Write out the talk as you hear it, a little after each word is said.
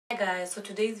guys, so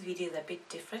today's video is a bit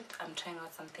different. I'm trying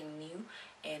out something new,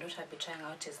 and what I'll be trying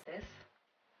out is this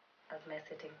as my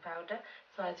setting powder.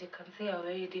 So as you can see, I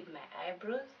already did my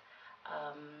eyebrows,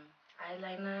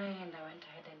 eyeliner, and I went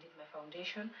ahead and did my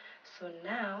foundation. So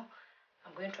now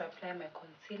I'm going to apply my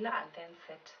concealer and then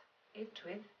set it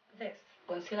with this.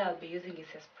 Concealer I'll be using is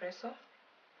Espresso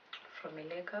from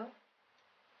Illegal.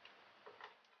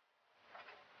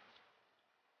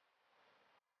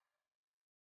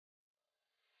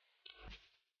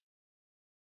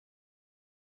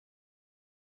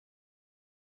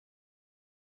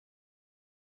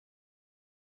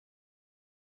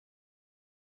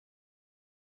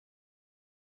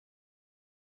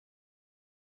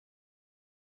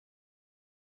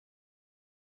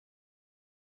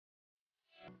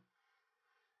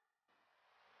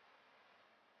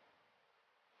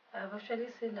 I've actually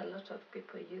seen a lot of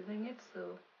people using it,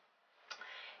 so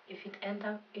if it ends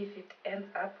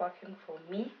up working for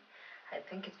me, I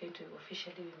think it's going to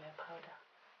officially be my powder,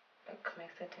 like my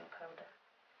setting powder,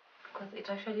 because it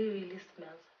actually really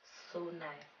smells so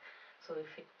nice. So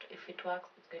if it works,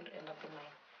 it's going to end up in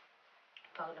my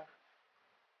powder.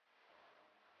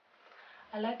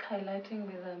 I like highlighting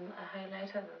with a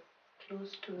highlighter that's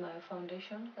close to my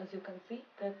foundation. As you can see,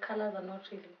 the colors are not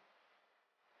really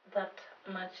that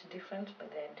much different,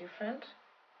 but they're different,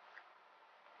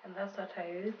 and that's what I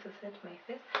use to set my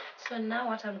face. So now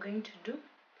what I'm going to do,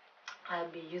 I'll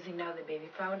be using now the baby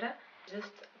powder.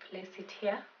 Just place it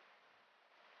here.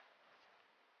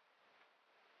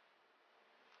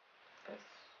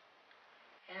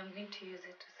 And I'm going to use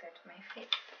it to set my face.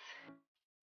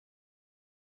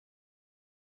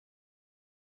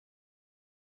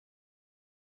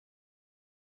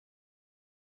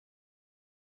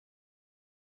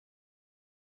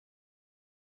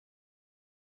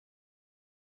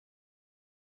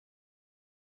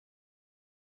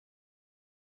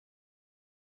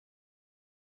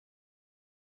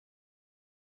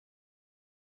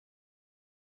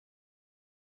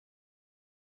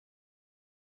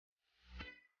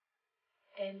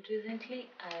 And recently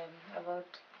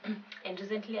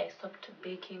I stopped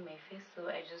baking my face, so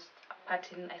I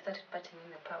started patting in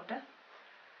the powder.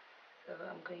 So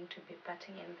I'm going to be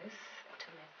patting in this to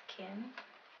my skin.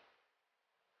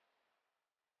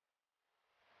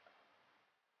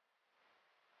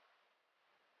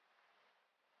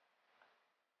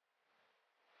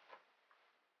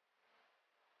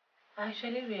 I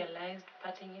actually realized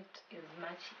patting it is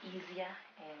much easier,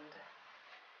 and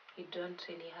you don't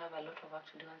really have a lot of work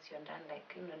to do once you're done, like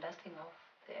dusting off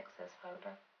the excess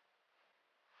powder.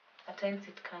 At times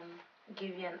it can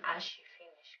give you an ashy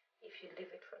finish if you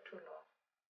leave it for too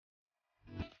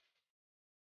long.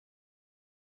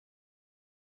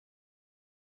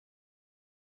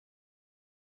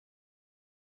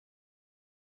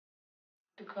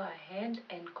 To go ahead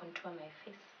and contour my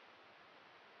face.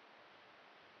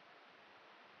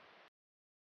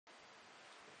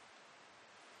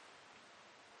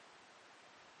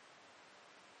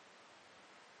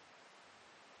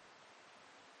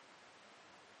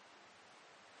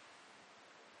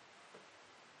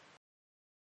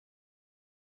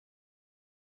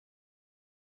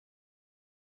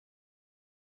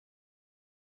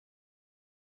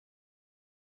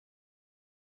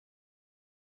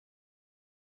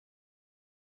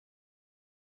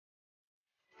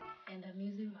 And I'm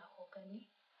using mahogany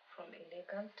from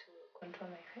Illegal to contour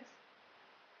my face.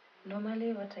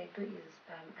 Normally what I do is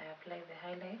I apply the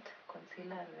highlight,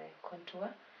 concealer, and the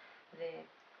contour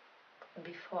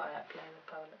before I apply the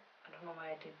powder. I don't know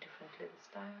why I did differently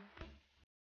this time.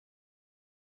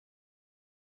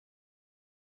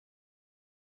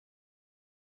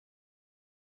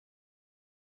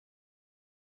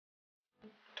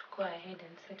 To go ahead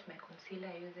and set my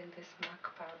concealer using this MAC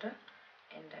powder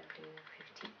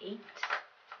NW58.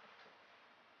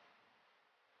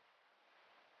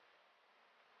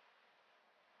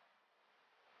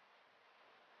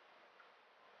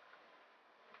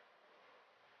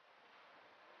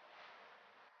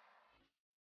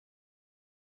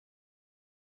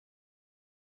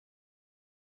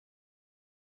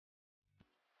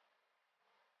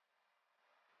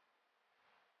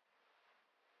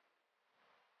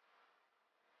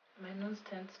 My nose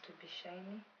tends to be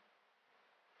shiny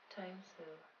times, so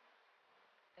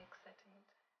I like setting it.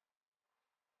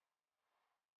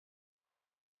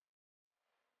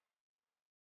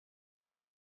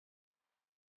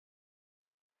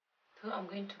 So I'm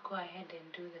going to go ahead and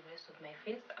do the rest of my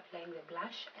face, applying the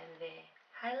blush and the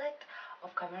highlight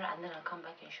off camera, and then I'll come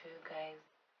back and show you guys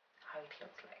how it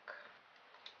looks like.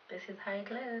 This is how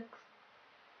it looks.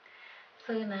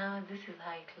 So now this is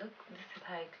how it looks.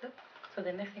 So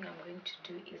the next thing I'm going to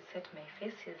do is set my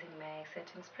face using my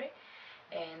setting spray,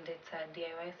 and it's a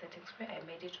DIY setting spray. I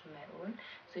made it on my own.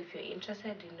 So if you're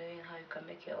interested in knowing how you can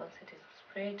make your own setting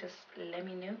spray, just let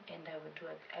me know, and I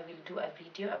will do a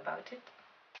video about it.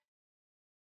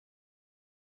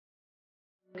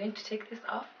 I'm going to take this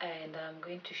off, and I'm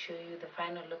going to show you the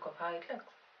final look of how it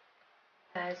looks.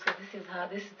 So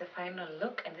this is the final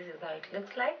look, and this is how it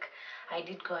looks like. I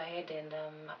did go ahead and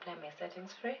apply my setting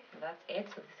spray, and that's it.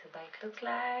 So this is how it looks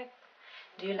like.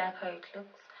 Do you like how it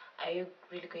looks? Are you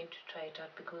really going to try it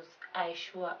out? Because I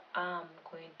sure am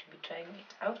going to be trying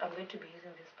it out. I'm going to be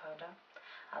using this powder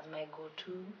as my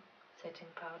go-to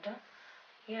setting powder.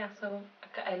 Yeah, so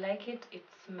I like it. It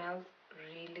smells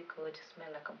really good. It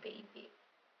smells like a baby.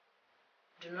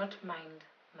 Do not mind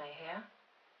my hair.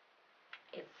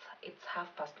 It's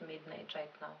midnight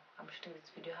right now. I'm shooting this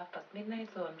video midnight,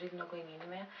 so I'm really not going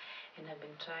anywhere, and I've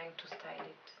been trying to style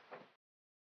it.